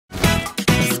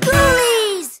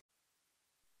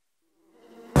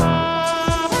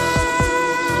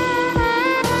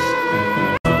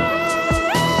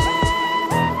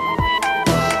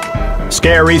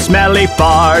Scary, smelly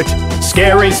fart.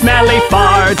 Scary, smelly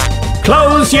fart.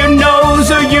 Close your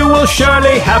nose or you will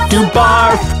surely have to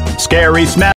barf. Scary,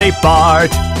 smelly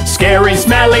fart. Scary,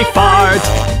 smelly fart.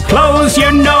 Close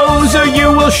your nose or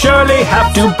you will surely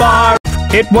have to barf.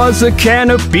 It was a can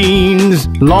of beans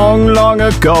long, long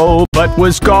ago, but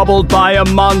was gobbled by a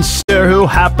monster who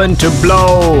happened to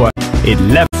blow. It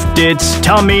left its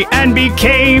tummy and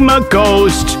became a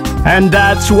ghost, and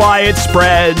that's why it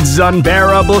spreads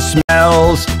unbearable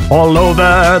smells. All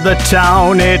over the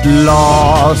town it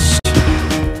lost.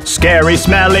 Scary,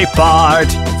 smelly fart.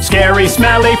 Scary,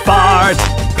 smelly fart.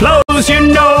 Close your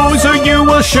nose or you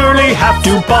will surely have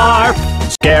to barf.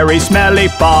 Scary, smelly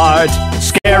fart.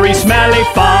 Scary, smelly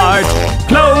fart.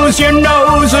 Close your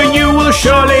nose or you will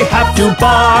surely have to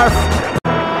barf.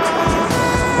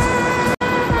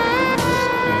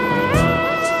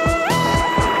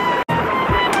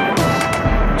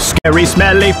 Scary,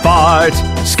 smelly fart.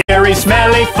 Scary,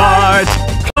 smelly fart.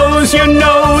 Close your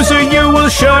nose or you will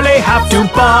surely have to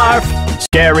barf.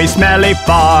 Scary, smelly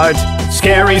fart.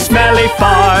 Scary, smelly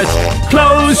fart.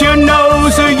 Close your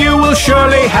nose or you will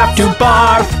surely have to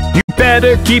barf. You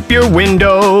better keep your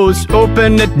windows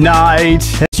open at night,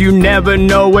 as you never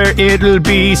know where it'll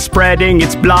be spreading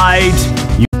its blight.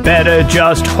 You better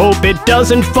just hope it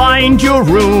doesn't find your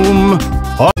room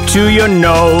up to your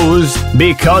nose,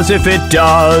 because if it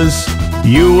does,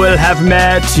 you will have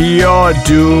met your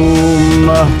doom.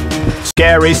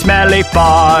 Scary, smelly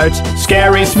fart.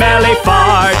 Scary, smelly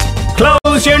fart.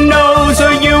 Close your nose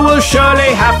or you will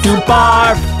surely have to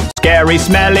barf. Scary,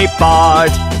 smelly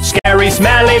fart. Scary,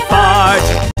 smelly fart.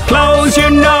 Close your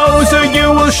nose or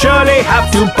you will surely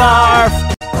have to barf.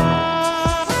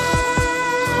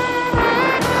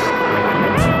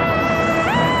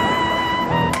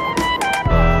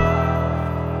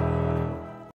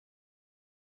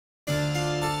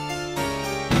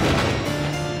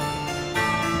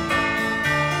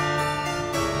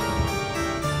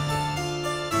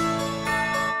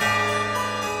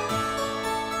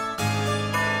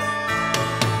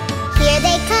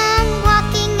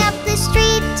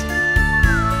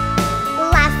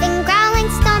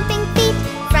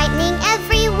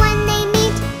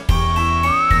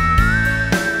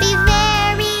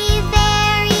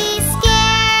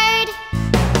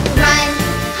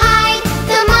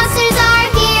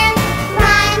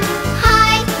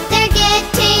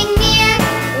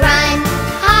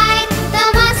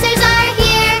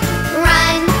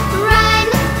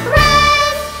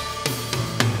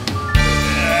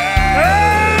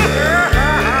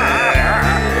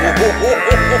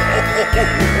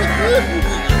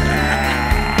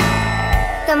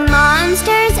 The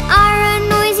monsters are a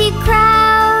noisy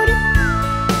crowd.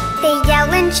 They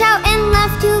yell and shout and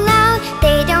laugh too loud.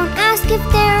 They don't ask if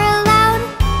they're allowed.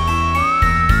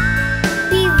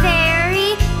 Be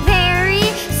very, very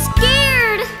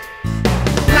scared.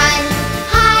 Run,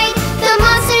 hide, the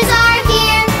monsters are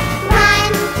here.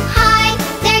 Run, hide,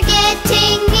 they're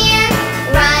getting near.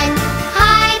 Run,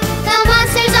 hide, the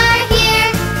monsters are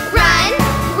here. Run,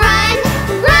 run,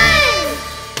 run!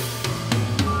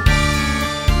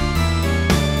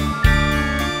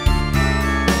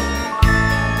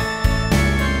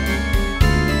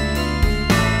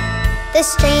 The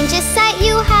strangest sight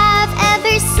you have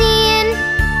ever seen.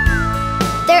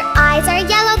 Their eyes are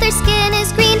yellow, their skin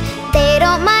is green. They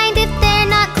don't mind if they're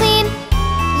not clean.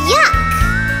 Yuck!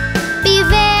 Be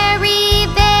very,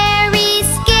 very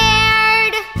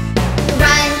scared.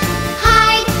 Run,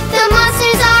 hide, the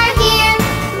monsters are here.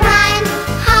 Run,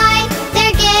 hide,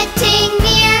 they're getting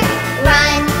near.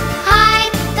 Run,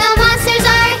 hide, the monsters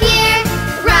are here.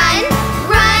 Run,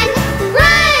 run,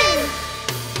 run!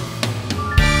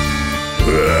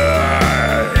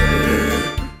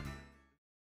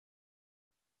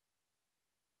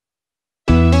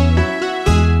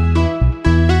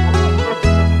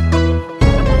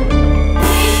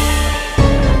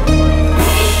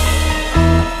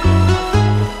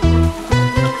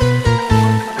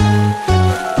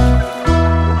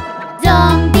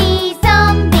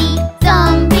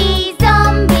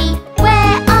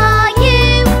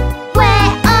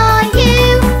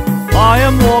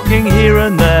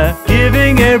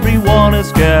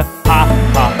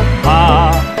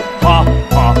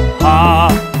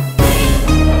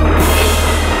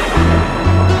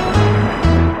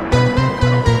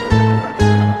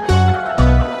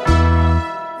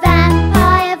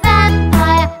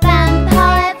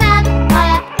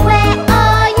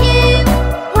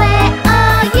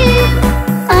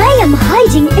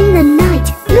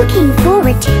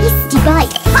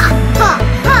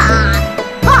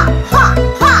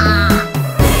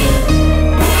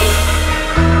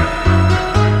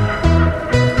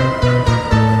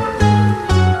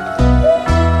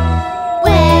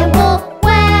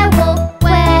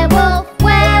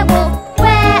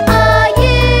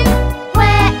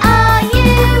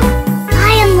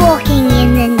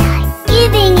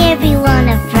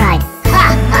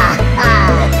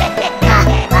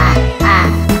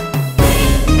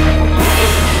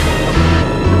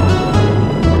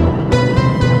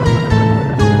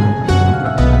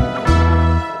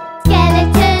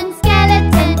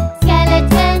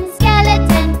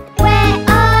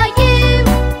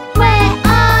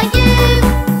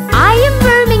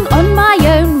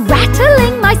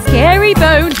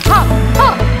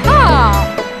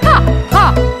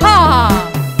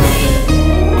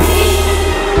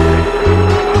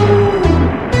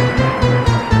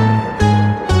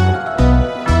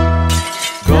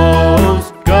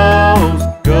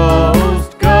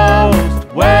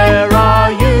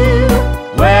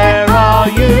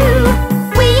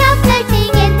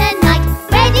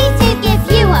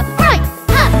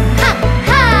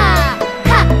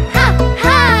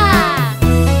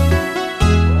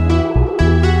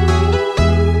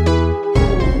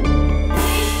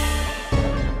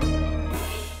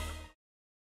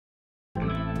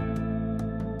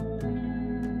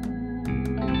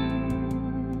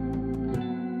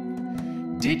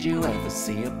 Did you ever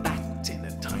see a bat in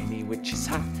a tiny witch's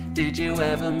hat? Did you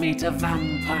ever meet a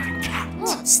vampire cat?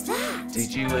 What's that?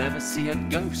 Did you ever see a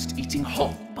ghost eating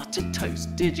hot buttered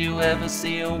toast? Did you ever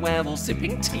see a werewolf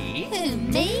sipping tea? Who,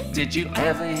 me? Did you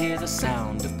ever hear the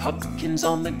sound of pumpkins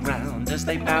on the ground as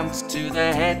they bounced to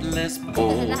the headless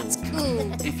ball? That's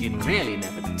cool. If you really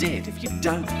never did, if you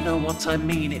don't know what I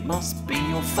mean, it must be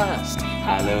your first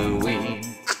Halloween.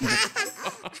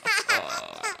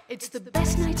 It's the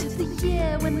best night of the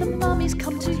year when the mummies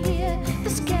come to hear the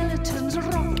skeletons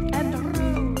rock and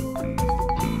roll.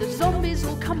 The zombies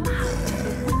all come out,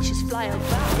 the witches fly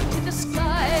about in the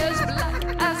sky as black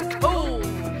as coal.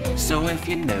 So if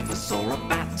you never saw a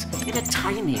bat in a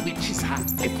tiny witch's hat,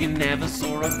 if you never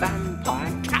saw a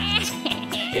vampire cat,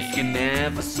 if you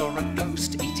never saw a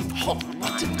ghost eating hot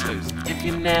buttered toast, if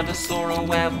you never saw a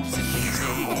werewolf sipping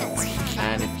tea,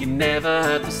 and if you never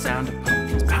heard the sound of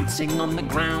pumpkins bouncing on the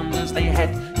ground as they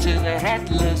head to the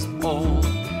headless ball,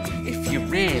 if you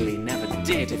really never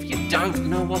did, if you don't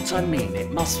know what I mean,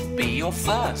 it must be your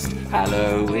first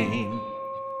Halloween.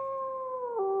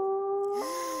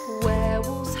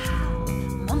 Werewolves howl,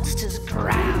 monsters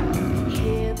growl,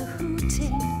 hear the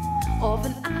hooting of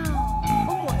an owl.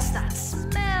 Oh, what's that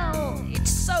smell? It's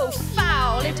so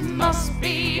foul, it must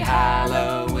be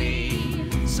Halloween.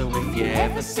 So if you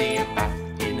ever see a bat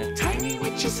in a tiny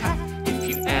witch's hat, if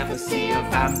you ever see a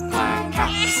vampire cat,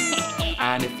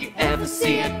 and if you ever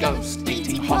see a ghost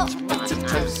eating hot buttered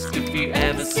toast, if you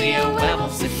ever see a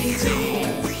werewolf sipping tea,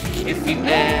 if you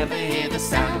ever hear the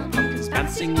sound of pumpkins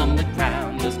bouncing on the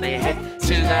ground as they head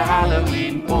to the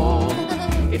Halloween ball,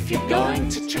 if you're going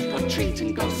to trick or treat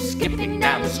and go skipping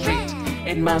down the street,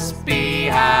 it must be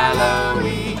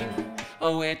Halloween.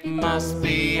 Oh, it must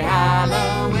be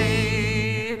Halloween.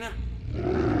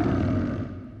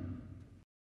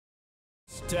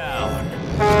 Down.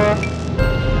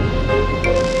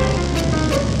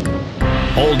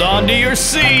 Hold on to your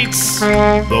seats.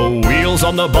 The wheels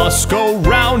on the bus go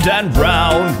round and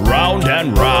round, round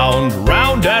and round,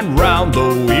 round and round.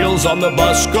 The wheels on the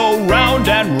bus go round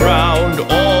and round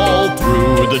all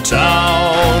through the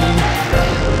town.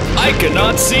 I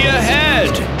cannot see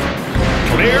ahead.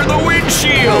 Clear the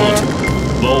windshield.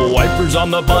 The wipers on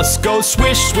the bus go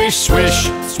swish, swish, swish,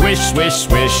 swish, swish,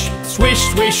 swish, swish,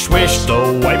 swish, swish.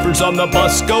 The wipers on the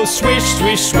bus go swish,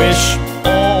 swish, swish,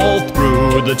 all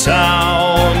through the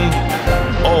town.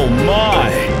 Oh my,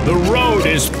 the road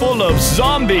is full of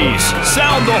zombies.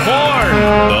 Sound the horn.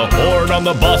 The horn on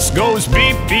the bus goes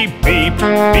beep, beep, beep,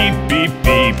 beep, beep,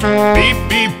 beep, beep,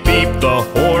 beep, beep. The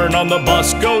horn on the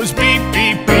bus goes beep,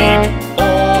 beep, beep,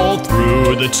 all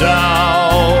through the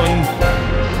town.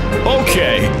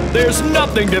 Okay, there's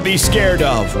nothing to be scared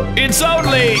of. It's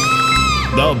only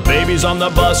the babies on the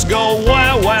bus go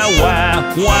wah, wah,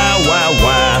 wah, wah, wah,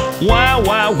 wah, wah,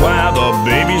 wah, wah. The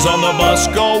babies on the bus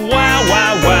go wah,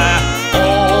 wah, wah,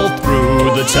 all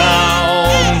through the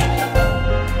town.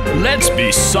 Let's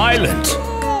be silent.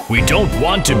 We don't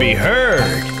want to be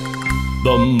heard.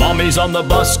 The mummies on the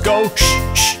bus go shh,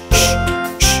 shh, shh,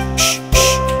 shh, shh,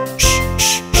 shh, shh,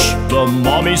 shh. The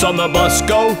mummies on the bus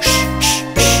go shh,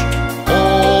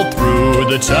 all through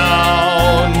the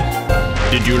town.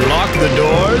 Did you lock the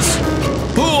doors?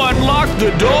 Who unlocked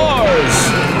the doors?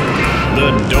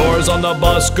 The doors on the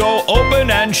bus go open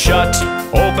and shut,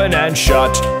 open and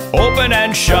shut, open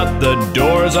and shut. The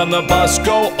doors on the bus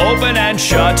go open and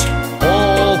shut,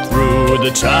 all through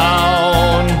the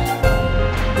town.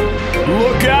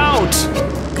 Look out!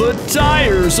 The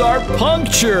tires are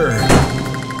punctured.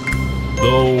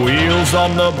 The wheels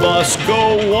on the bus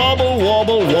go wobble,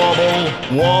 wobble, wobble,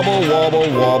 wobble, wobble,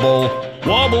 wobble,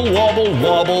 wobble, wobble,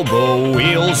 wobble. The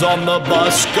wheels on the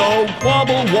bus go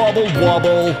wobble, wobble,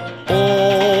 wobble,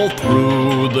 all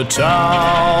through the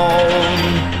town.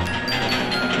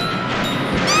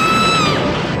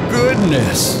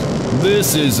 Goodness,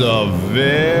 this is a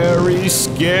very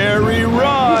scary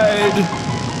ride.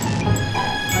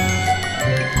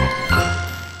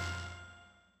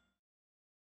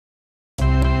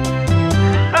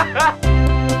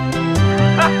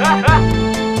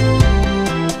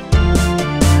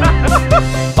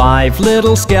 Five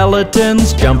little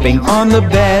skeletons jumping on the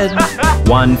bed.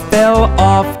 One fell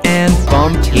off and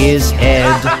bumped his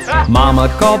head. Mama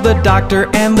called the doctor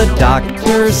and the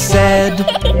doctor said,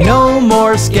 no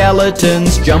more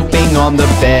skeletons jumping on the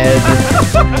bed.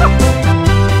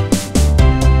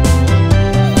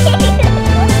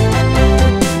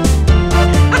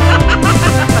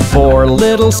 Four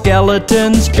little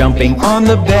skeletons jumping on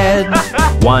the bed.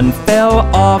 One fell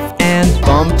off and and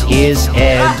bumped his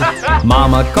head.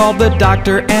 Mama called the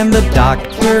doctor and the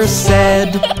doctor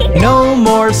said, no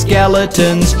more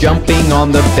skeletons jumping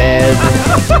on the bed.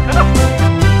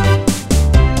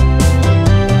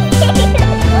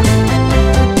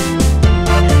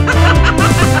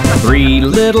 3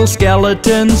 little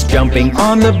skeletons jumping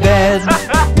on the bed.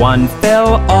 One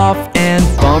fell off and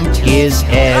bumped his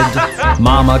head.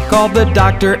 Mama called the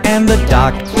doctor and the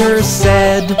doctor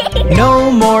said, no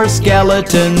more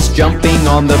skeletons jumping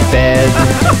on the bed.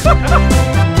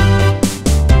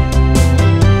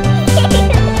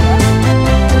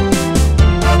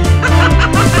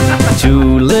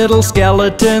 2 little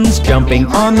skeletons jumping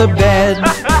on the bed.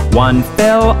 One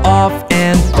fell off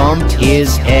and bumped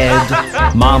his head.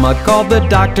 Mama called the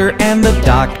doctor and the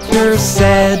doctor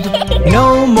said,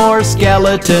 no more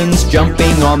skeletons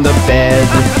jumping on the bed.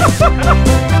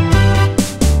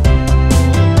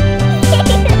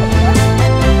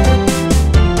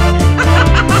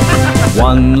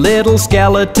 1 little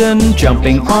skeleton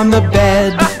jumping on the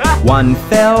bed. One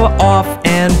fell off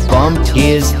and bumped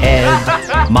his head.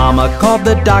 Mama called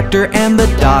the doctor and the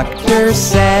doctor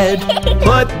said,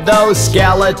 put those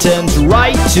skeletons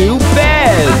right to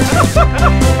bed.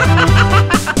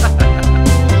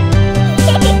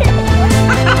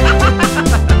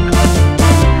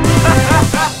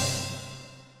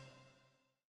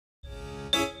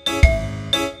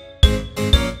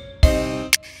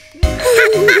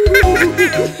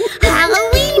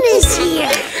 Halloween is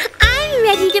here. I'm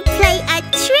ready to play a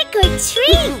trick or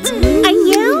treat. Are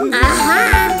you?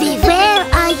 Uh-huh. Beware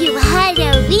all you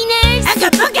Halloweeners. The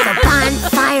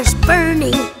bonfire's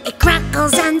burning. It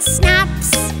crackles and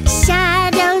snaps.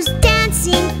 Shadows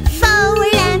dancing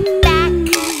forward and back.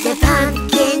 The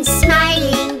pumpkin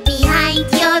smiling behind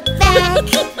your back.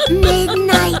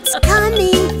 Midnight's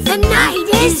coming. The night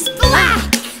is black.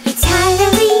 It's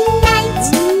Halloween night.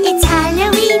 It's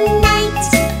Halloween night.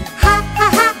 Ha ha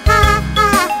ha ha ha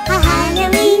ha.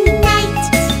 Halloween night.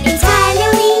 It's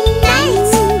Halloween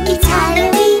night. It's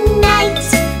Halloween night.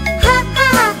 Ha ha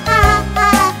ha ha ha.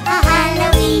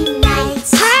 Halloween night.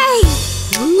 Hey!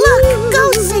 Look,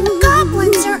 ghosts and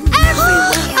goblins are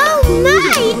everywhere. Oh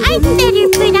my! I better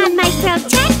put on my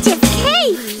protective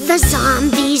cape. The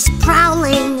zombies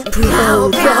prowling. Prowl,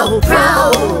 prowl,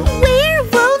 prowl.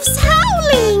 Werewolves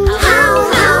howling. Howl,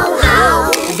 howl,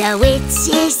 howl. The witch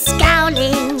is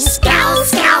scowling. Scowl,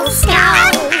 scowl,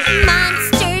 scowl.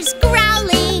 Monsters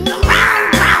growling. Growl,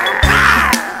 growl,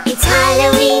 growl. It's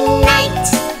Halloween night.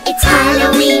 It's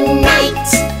Halloween night.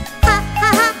 Ha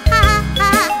ha ha ha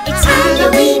ha. It's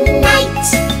Halloween night.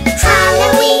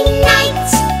 Halloween night.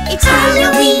 It's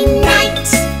Halloween night.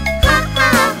 Ha ha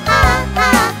ha ha ha.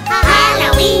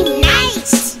 Halloween night.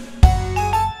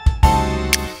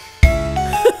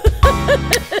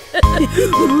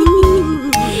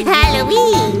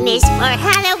 Halloween is for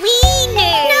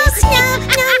Halloweeners. No snow,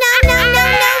 no, no, no, no,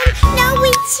 no, no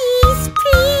witches,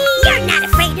 please. You're not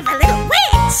afraid of a little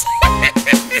witch.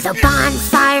 The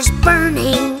bonfire's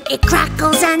burning. It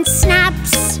crackles and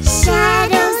snaps.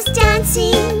 Shadows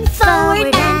dancing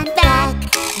forward and back.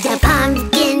 The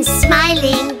pumpkin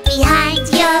smiling behind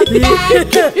your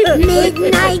back.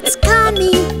 Midnight's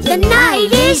coming. The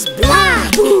night is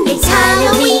black. It's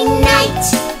Halloween night.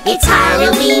 It's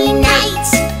Halloween night.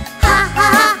 Ha ha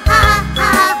ha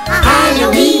ha ha.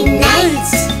 Halloween night.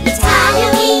 It's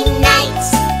Halloween night.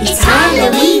 It's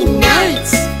Halloween night.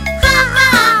 Ha ha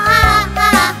ha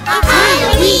ha ha.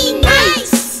 Halloween night.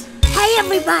 Hey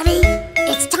everybody,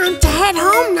 it's time to head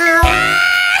home now.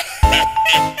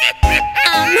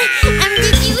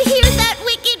 Did you hear that,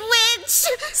 wicked witch?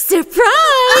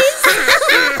 Surprise!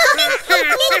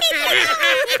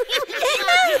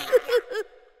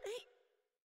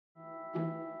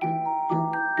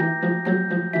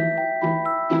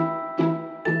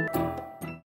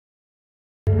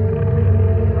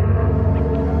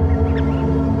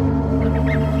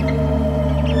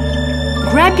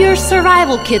 Grab your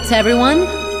survival kits, everyone.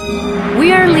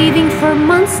 We are leaving for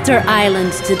Monster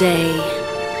Island today.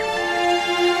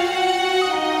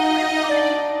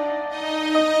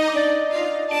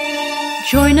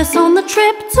 Join us on the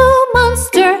trip to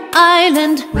Monster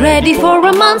Island, ready for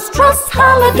a monstrous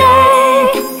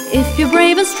holiday. If you're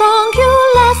brave and strong,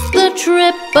 you'll last the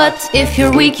trip, but if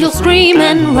you're weak, you'll scream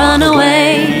and run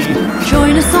away.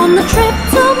 Join us on the trip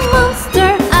to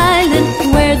Monster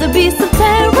Island, where the beasts of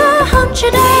terror hunt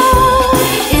you down.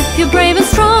 If you're brave and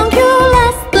strong, you'll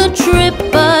last the trip,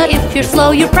 but if you're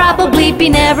slow, you'll probably be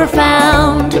never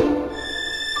found.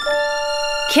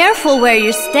 Careful where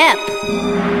you step.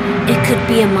 It could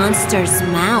be a monster's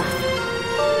mouth.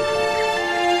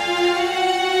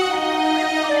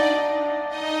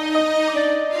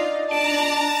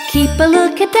 Keep a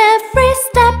look at every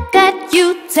step that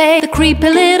you take. The creepy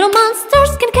little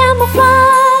monsters can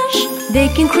camouflage. They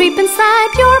can creep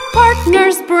inside your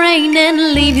partner's brain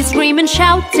and leave you screaming,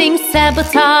 shouting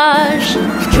sabotage.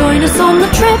 Join us on the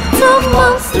trip to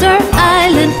Monster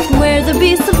Island, where the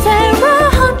beasts of terror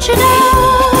hunt you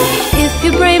down. If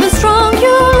you're brave and strong,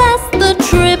 you'll last the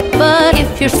trip, but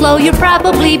if you're slow, you'll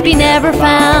probably be never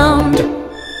found.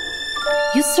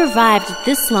 You survived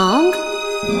this long?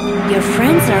 Your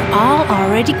friends are all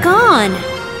already gone.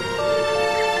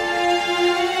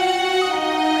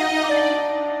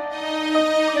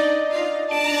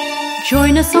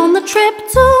 Join us on the trip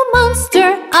to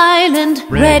Monster Island,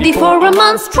 ready for a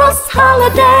monstrous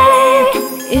holiday.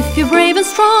 If you're brave and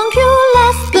strong, you'll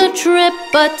last the trip,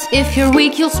 but if you're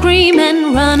weak, you'll scream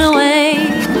and run away.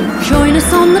 Join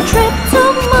us on the trip to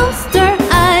Monster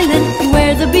Island,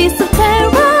 where the beasts of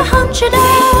terror hunt you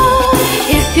down.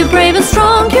 If you're brave and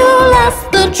strong, you'll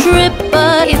last the trip,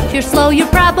 but if you're slow, you'll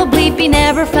probably be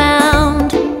never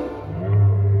found.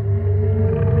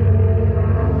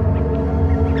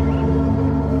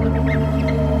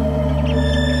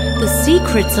 The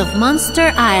secrets of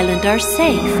Monster Island are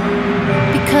safe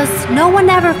because no one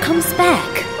ever comes back.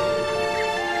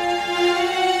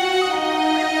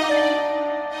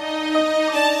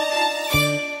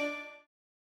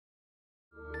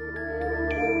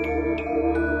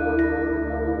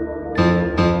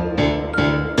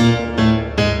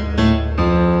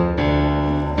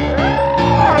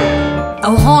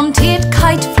 A haunted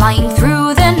kite flying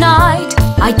through the night.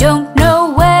 I don't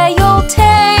know where you'll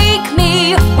take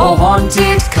me. Oh,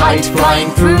 haunted kite flying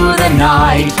through the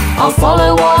night, I'll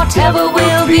follow whatever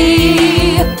will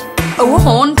be. Oh,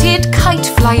 haunted kite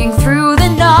flying through the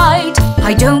night.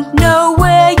 I don't know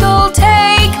where you'll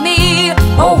take me.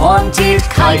 Oh, haunted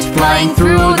kite flying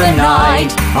through the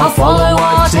night, I'll follow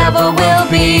whatever will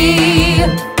be.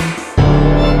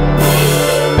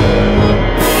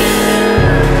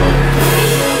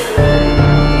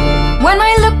 When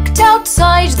I looked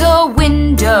outside the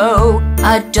window,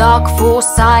 a dark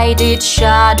four-sided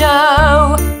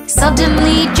shadow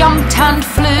suddenly jumped and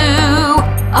flew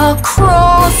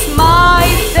across my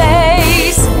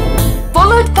face.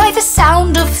 Followed by the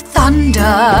sound of thunder,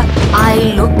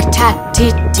 I looked at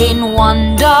it in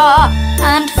wonder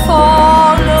and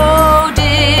followed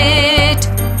it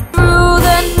through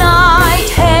the night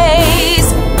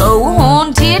haze. Oh,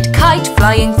 haunted kite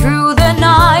flying through the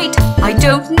night, I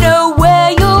don't know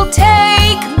where you'll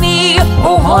take me.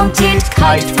 Oh, haunted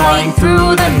kite flying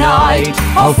through the night,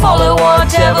 I'll follow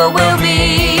whatever will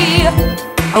be.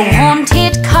 Oh,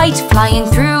 haunted kite flying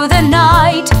through the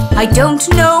night, I don't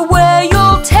know where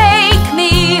you'll take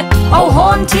me. Oh,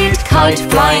 haunted kite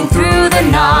flying through the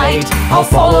night, I'll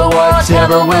follow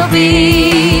whatever will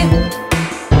be.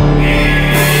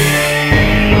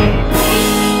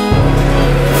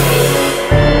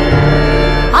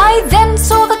 I then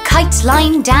saw the kite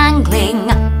line dangling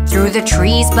through the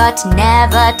trees but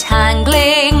never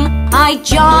tangling. I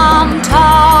jumped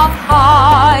up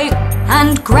high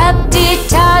and grabbed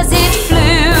it as it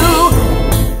flew.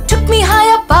 Took me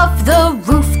high above the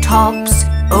rooftops,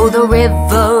 oh, the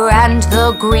river and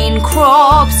the green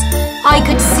crops. I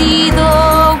could see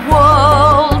the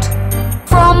world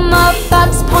from a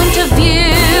bird's point of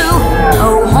view.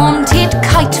 Oh, haunted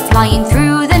kite flying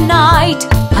through the night,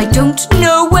 I don't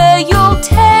know where you'll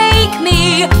take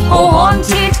me. Oh,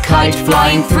 haunted kite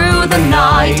flying through the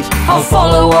night, I'll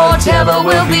follow whatever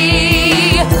will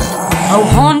be. Oh,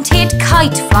 haunted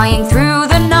kite flying through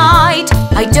the night,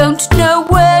 I don't know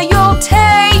where you'll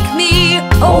take me.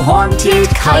 Oh, haunted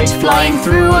kite flying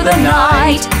through the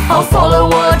night, I'll follow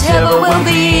whatever will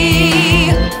be.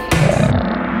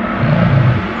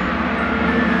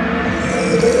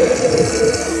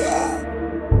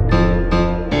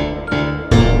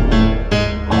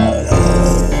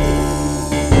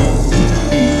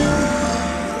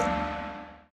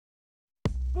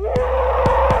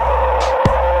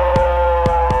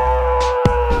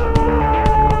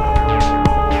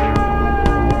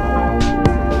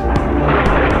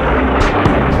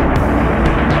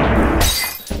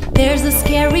 There's a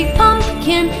scary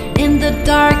pumpkin in the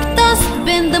dark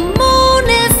dustbin. The moon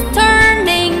is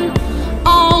turning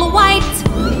all white.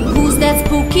 Who's that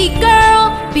spooky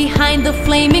girl behind the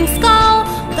flaming skull?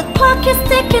 The clock is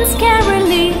ticking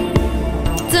scarily.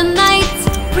 Tonight,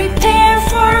 prepare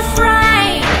for a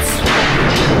fright.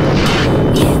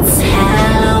 It's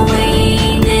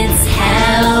Halloween, it's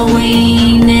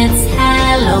Halloween, it's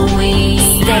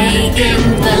Halloween. Stay in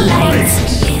the light.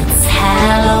 It's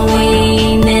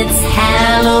Halloween, it's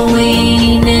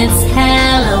Halloween, it's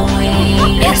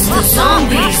Halloween. It's the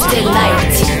zombies'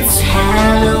 delight. It's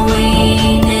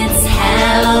Halloween, it's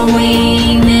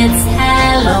Halloween, it's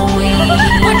Halloween.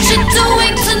 What you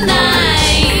doing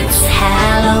tonight? It's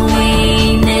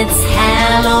Halloween, it's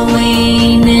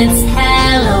Halloween, it's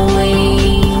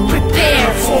Halloween.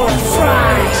 Prepare for a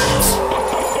fright.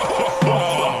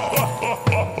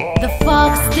 The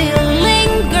fog still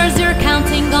lingers, you're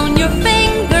counting on your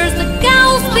fingers. The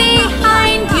ghouls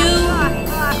behind you.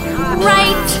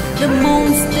 Right, the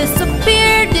moon's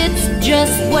disappeared, it's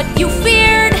just what you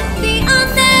feared. The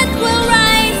undead will rise.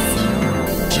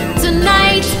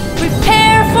 Tonight,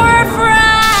 prepare for a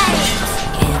fright.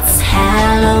 It's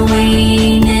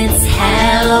Halloween, it's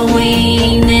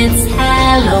Halloween, it's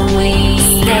Halloween.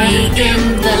 Stay in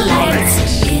the light.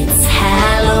 It's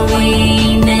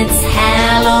Halloween, it's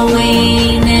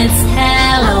Halloween, it's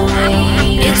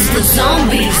Halloween. It's the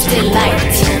zombies' delight.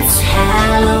 It's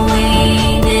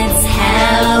Halloween, it's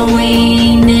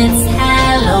Halloween, it's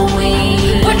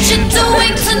Halloween. What you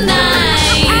doing tonight?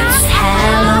 It's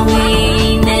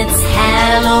Halloween, it's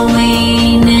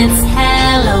Halloween, it's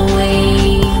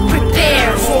Halloween.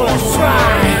 Prepare for a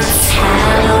fright. It's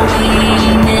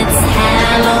Halloween, it's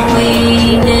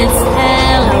Halloween, it's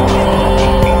Halloween.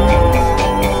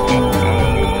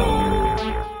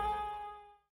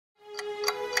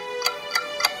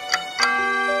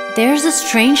 There's a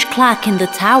strange clock in the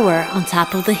tower on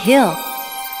top of the hill.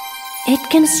 It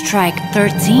can strike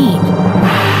 13.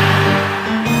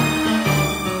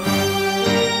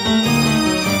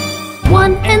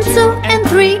 1 and 2 and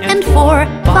 3 and 4,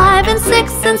 5 and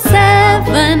 6 and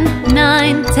 7,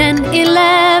 9, 10,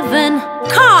 11.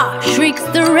 Caw! Shrieks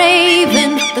the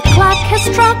raven. The clock has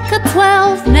struck a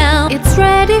 12 now. It's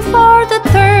ready for the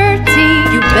 30.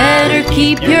 You better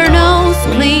keep your nose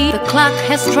clean. The clock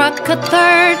has struck a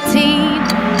 13.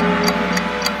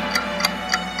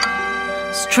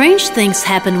 Strange things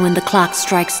happen when the clock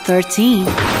strikes 13.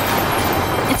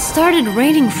 It started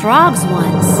raining frogs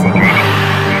once.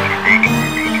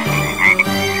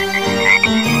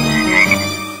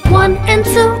 1 and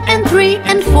 2 and 3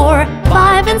 and 4,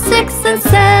 5 and 6 and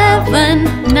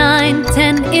 7, 9,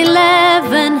 10,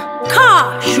 11.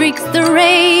 Caw! Shrieks the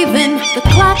raven. The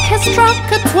clock has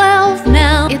struck a 12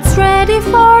 now. It's ready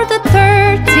for the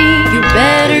 30. You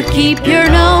better keep your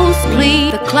nose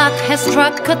clean. The clock has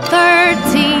struck a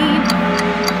 13.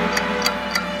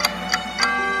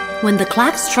 When the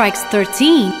clock strikes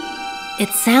 13,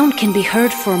 its sound can be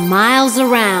heard for miles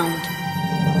around.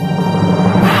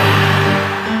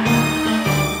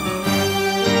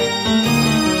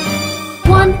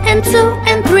 1 and 2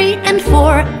 and 3 and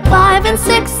 4, 5 and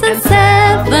 6 and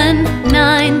 7,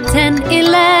 9, 10,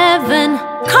 11.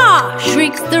 Caw!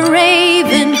 Shrieks the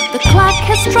raven. The clock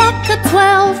has struck a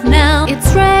 12 now.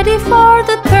 It's ready for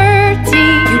the 30.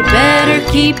 You better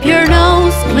keep your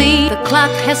nose clean. The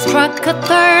clock has struck a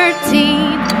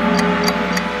 13.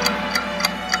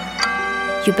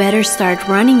 You better start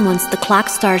running once the clock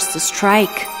starts to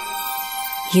strike.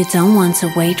 You don't want to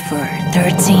wait for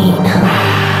 13.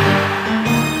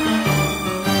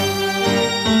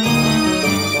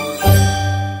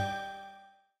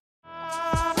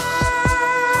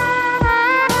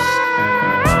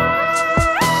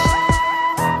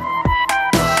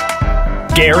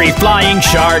 Scary flying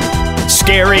shark,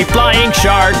 scary flying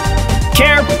shark.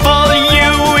 Careful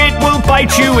you, it will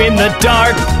bite you in the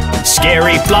dark.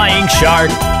 Scary flying shark,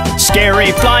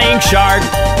 scary flying shark.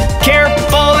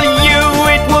 Careful you,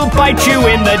 it will bite you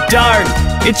in the dark.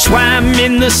 It swam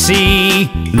in the sea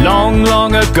long,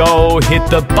 long ago. Hit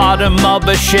the bottom of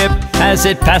a ship as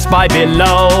it passed by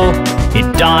below.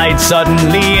 It died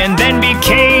suddenly and then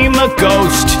became a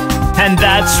ghost. And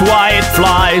that's why it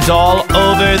flies all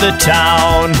over the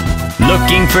town,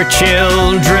 looking for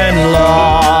children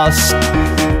lost.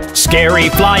 Scary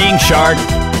flying shark,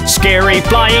 scary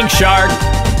flying shark.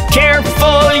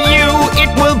 Careful you, it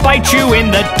will bite you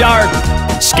in the dark.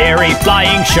 Scary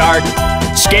flying shark,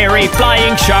 scary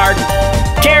flying shark.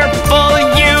 Careful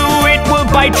you, it will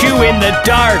bite you in the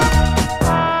dark.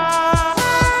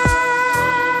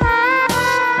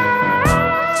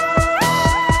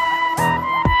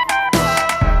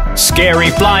 Scary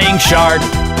flying shark,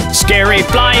 scary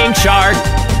flying shark.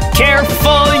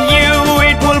 Careful you,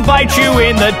 it will bite you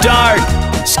in the dark.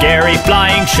 Scary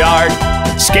flying shark,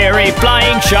 scary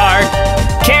flying shark.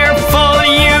 Careful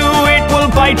you, it will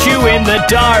bite you in the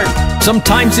dark.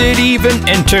 Sometimes it even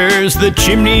enters the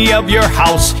chimney of your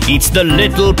house, eats the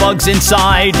little bugs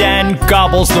inside and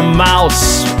gobbles the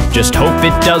mouse. Just hope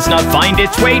it does not find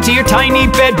its way to your tiny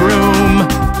bedroom,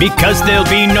 because there'll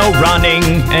be no running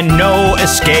and no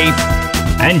escape,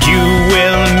 and you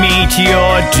will meet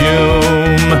your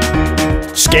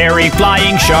doom. Scary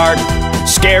flying shark,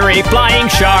 scary flying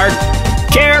shark.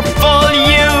 Careful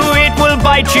you, it will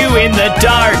bite you in the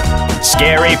dark.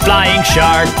 Scary flying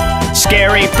shark,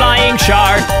 scary flying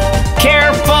shark.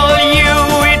 Careful you,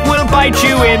 it will bite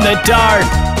you in the dark.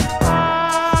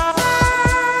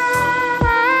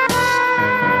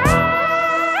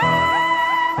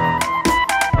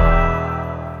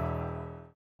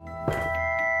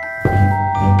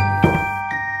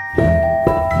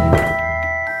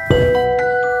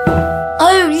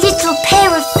 Oh, little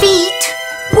pair of feet,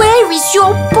 where is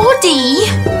your body?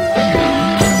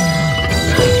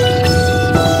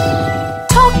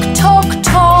 Talk, talk,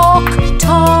 talk,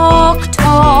 talk,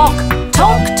 talk,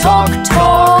 talk, talk,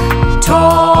 talk,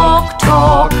 talk,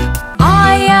 talk.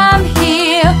 I am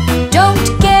here,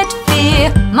 don't get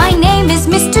fear. My name is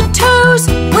Mr. Toes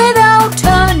without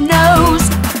a nose.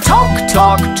 Talk,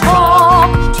 talk,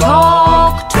 talk,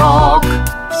 talk, talk.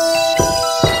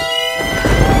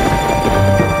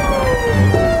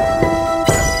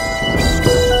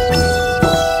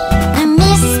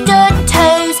 Mr.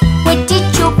 Toes, where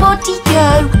did your body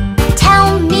go?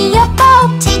 Tell me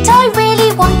about it, I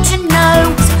really want to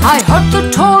know. I heard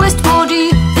the tallest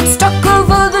body that stuck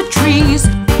over the trees.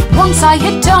 Once I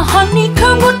hit a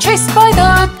honeycomb, got chased by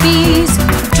the bees.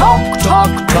 Talk,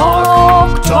 talk,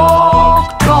 talk,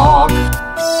 talk, talk.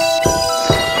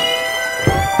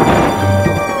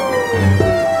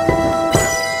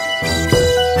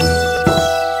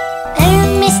 Oh,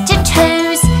 Mr.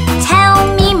 Toes, tell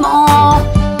me more.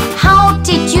 How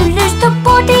did you lose the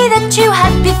body that you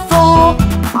had before?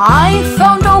 I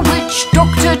found a witch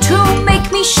doctor to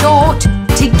make me short,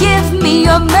 to give me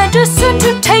a medicine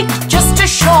to take just a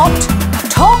shot.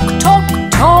 Talk, talk,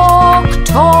 talk,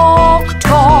 talk,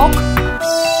 talk.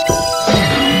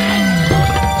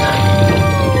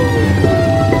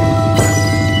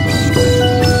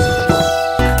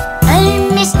 Oh,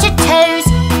 Mr. Toes,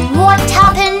 what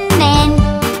happened then?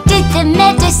 Did the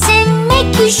medicine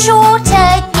make you short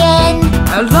again?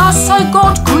 Alas, I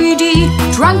got greedy,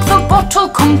 drank the bottle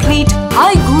complete.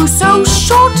 I grew so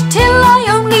short till I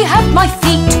only had my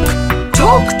feet.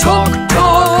 Talk, talk,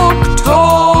 talk,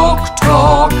 talk,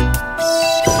 talk.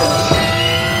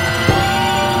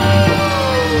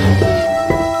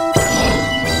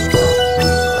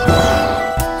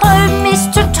 Oh,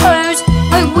 Mr. Toes,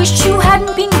 I wish you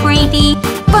hadn't been greedy.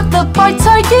 But the bright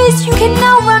side is you can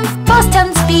now run fast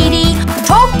and speedy.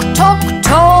 Talk, talk,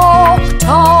 talk,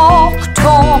 talk,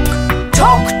 talk.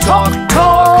 Talk, talk,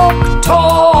 talk,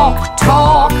 talk,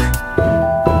 talk.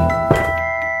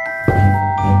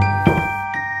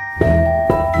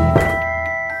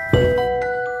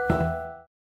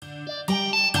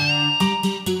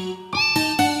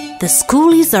 The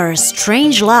Schoolies are a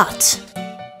strange lot.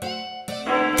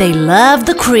 They love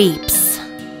the creeps.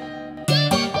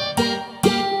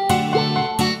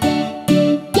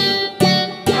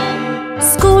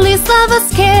 Schoolies love a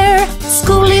scare,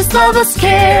 Schoolies love a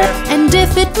scare. And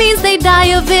if it means they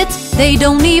die of it, they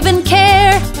don't even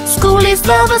care. Schoolies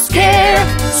love a scare,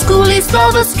 Schoolies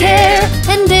love a scare.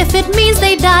 And if it means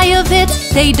they die of it,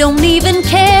 they don't even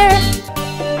care.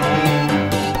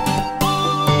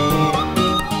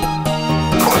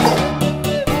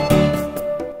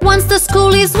 Once the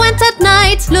Schoolies went at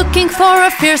night, looking for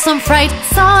a fearsome fright.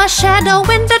 Saw a shadow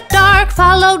in the dark,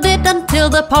 followed it until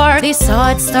the park. They saw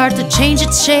it start to change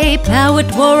its shape, now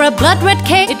it wore a blood-red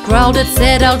cape. It growled, it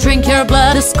said, "I'll drink your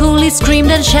blood." The Schoolies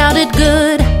screamed and shouted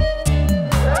good.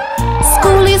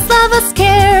 Schoolies love a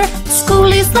scare,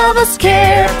 Schoolies love a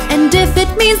scare. And if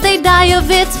it means they die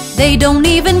of it, they don't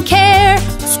even care.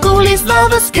 Schoolies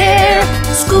love a scare,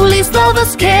 Schoolies love a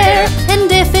scare.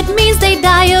 And if it means they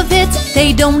die of it,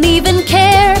 they don't even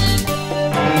care.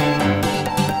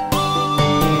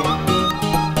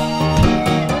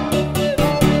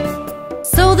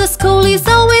 So the Schoolies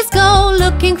always go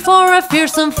looking for a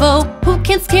fearsome foe who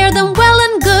can scare them well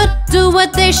and good, do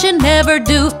what they should never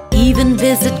do. Even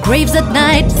visit graves at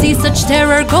night, see such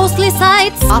terror, ghostly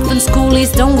sights. Often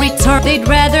Schoolies don't return, they'd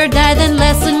rather die than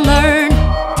lesson learn.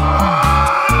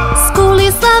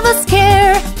 Schoolies love a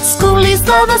scare, Schoolies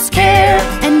love a scare.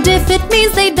 And if it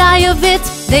means they die of it,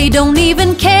 they don't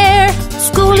even care.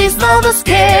 Schoolies love a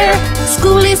scare,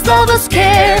 Schoolies love a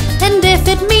scare. And if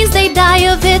it means they die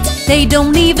of it, they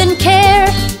don't even care.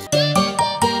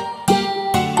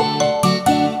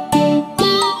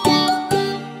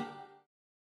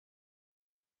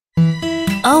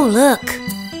 Oh, look,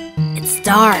 it's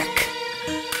dark.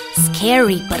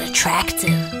 Scary but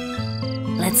attractive.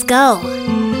 Let's go.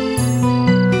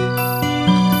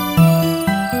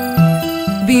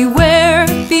 Beware,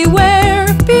 beware,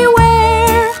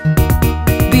 beware.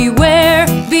 Beware,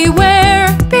 beware,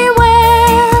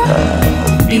 beware.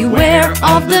 Beware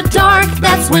of the dark,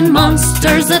 that's when monsters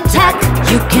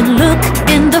You can look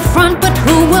in the front, but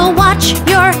who will watch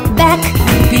your back?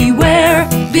 Beware,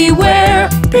 beware,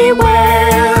 beware.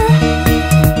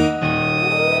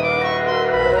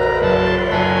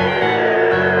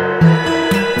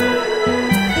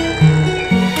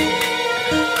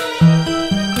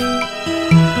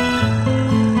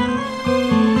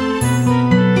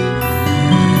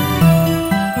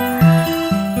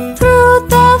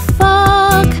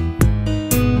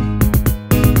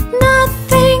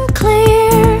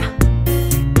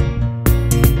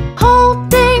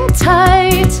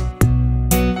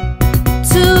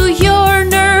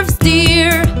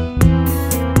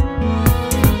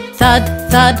 Thud,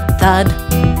 thud, thud.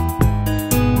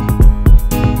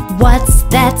 What's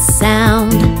that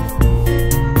sound?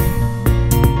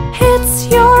 It's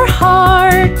your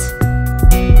heart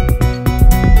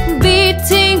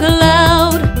beating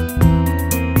loud.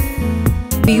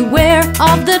 Beware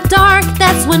of the dark,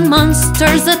 that's when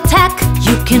monsters attack.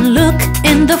 You can look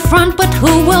in the front, but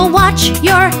who will watch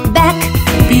your back?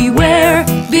 Beware,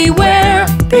 beware,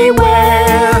 beware.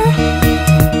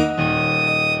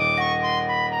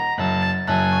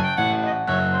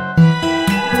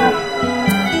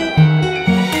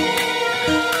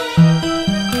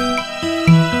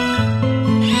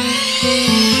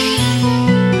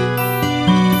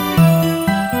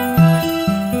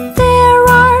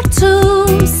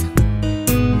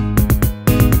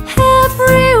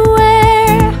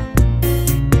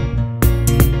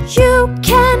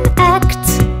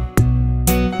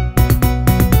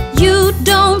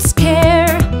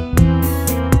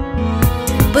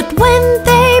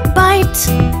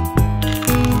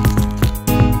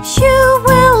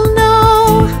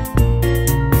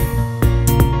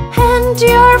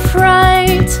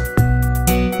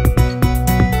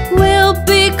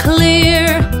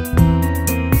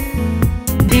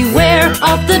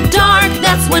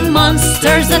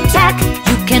 Monsters attack.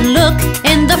 You can look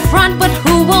in the front, but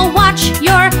who will watch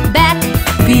your back?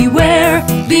 Beware,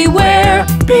 beware,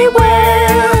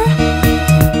 beware.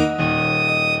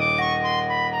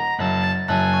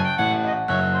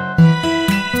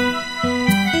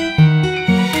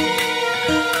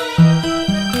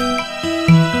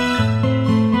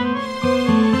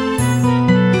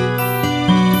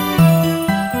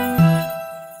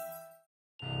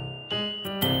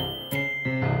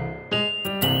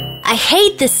 I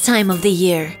hate this time of the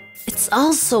year. It's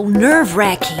all so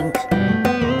nerve-wracking.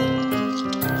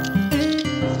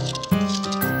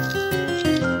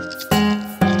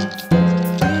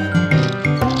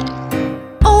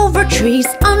 Over trees,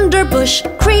 under bush,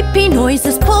 creepy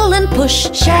noises pull and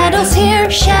push. Shadows here,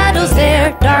 shadows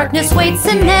there, darkness waits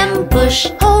in ambush.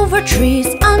 Over trees,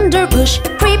 under bush,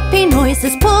 creepy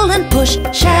noises pull and push.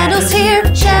 Shadows here,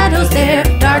 shadows there,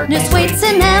 darkness waits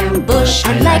in ambush.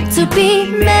 I'd like to be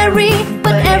merry,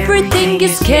 but everything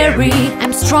is scary.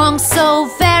 I'm strong so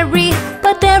very,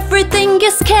 but everything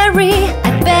is scary.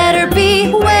 I'd better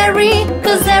be wary,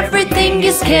 cause everything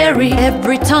is scary.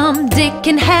 Every Tom, Dick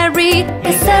and Harry,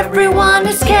 yes, everyone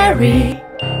is scary.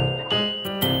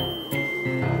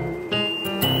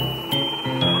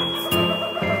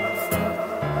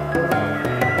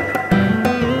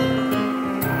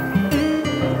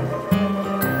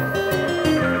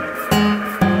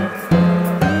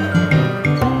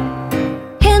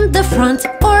 Front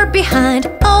or behind,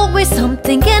 always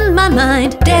something in my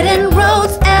mind. Dead end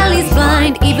roads, alleys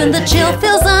blind, even the chill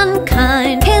feels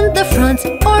unkind. In the front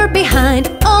or behind,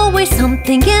 always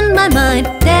something in my mind.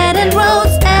 Dead end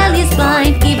roads, alleys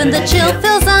blind, even the chill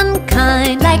feels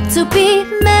unkind. Like to be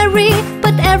merry,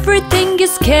 but everything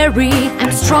is scary.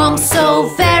 I'm strong so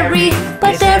very,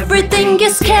 but everything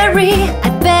is scary.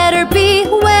 I'd better be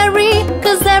wary,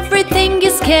 cause everything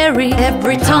is scary.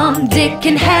 Every Tom, Dick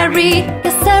and Harry,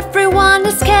 yes, everyone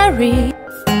is scary.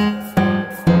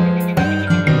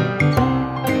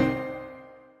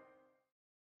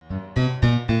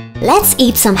 Let's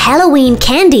eat some Halloween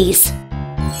candies.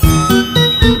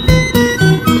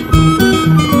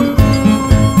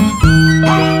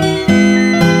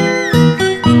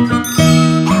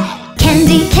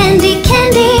 Candy, candy,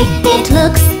 candy, it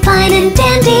looks fine and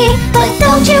dandy, but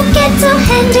don't you get too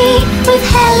handy with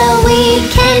Halloween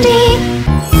candy.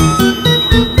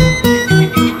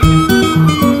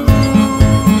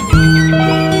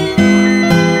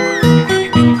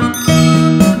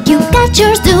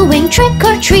 Trick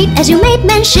or treat as you made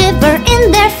men shiver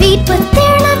in their feet, but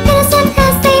they're not innocent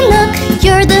as they look.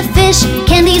 You're the fish,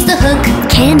 candy's the hook.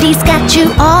 Candy's got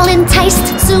you all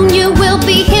enticed, soon you will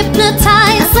be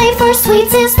hypnotized. A slave for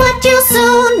sweets is what you'll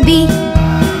soon be.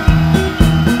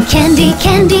 Candy, candy.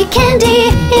 Candy, candy,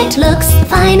 it looks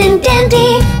fine and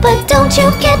dandy, but don't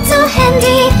you get too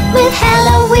handy with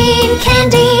Halloween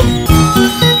candy.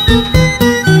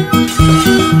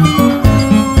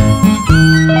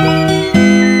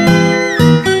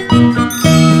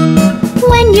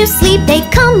 When you sleep, they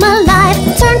come alive,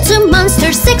 turn to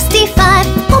Monster 65.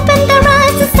 Open their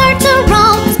eyes and start to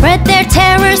roam, spread their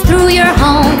terrors through your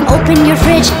home. Open your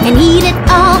fridge and eat it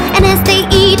all, and as they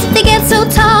eat, they get so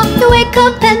tall. You wake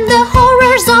up and the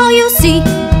horror's all you see.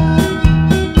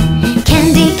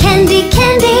 Candy, candy,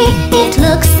 candy, it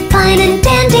looks fine and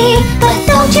dandy, but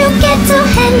don't you get too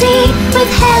handy with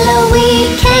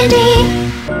Halloween candy.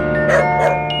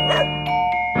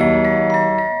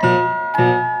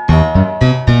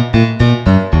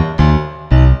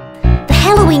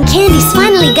 Candy's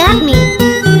finally got me.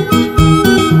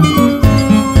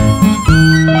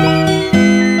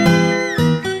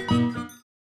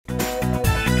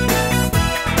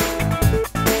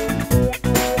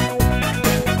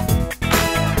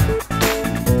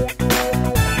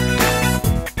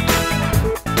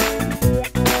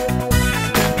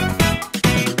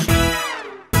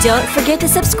 Don't forget to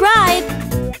subscribe.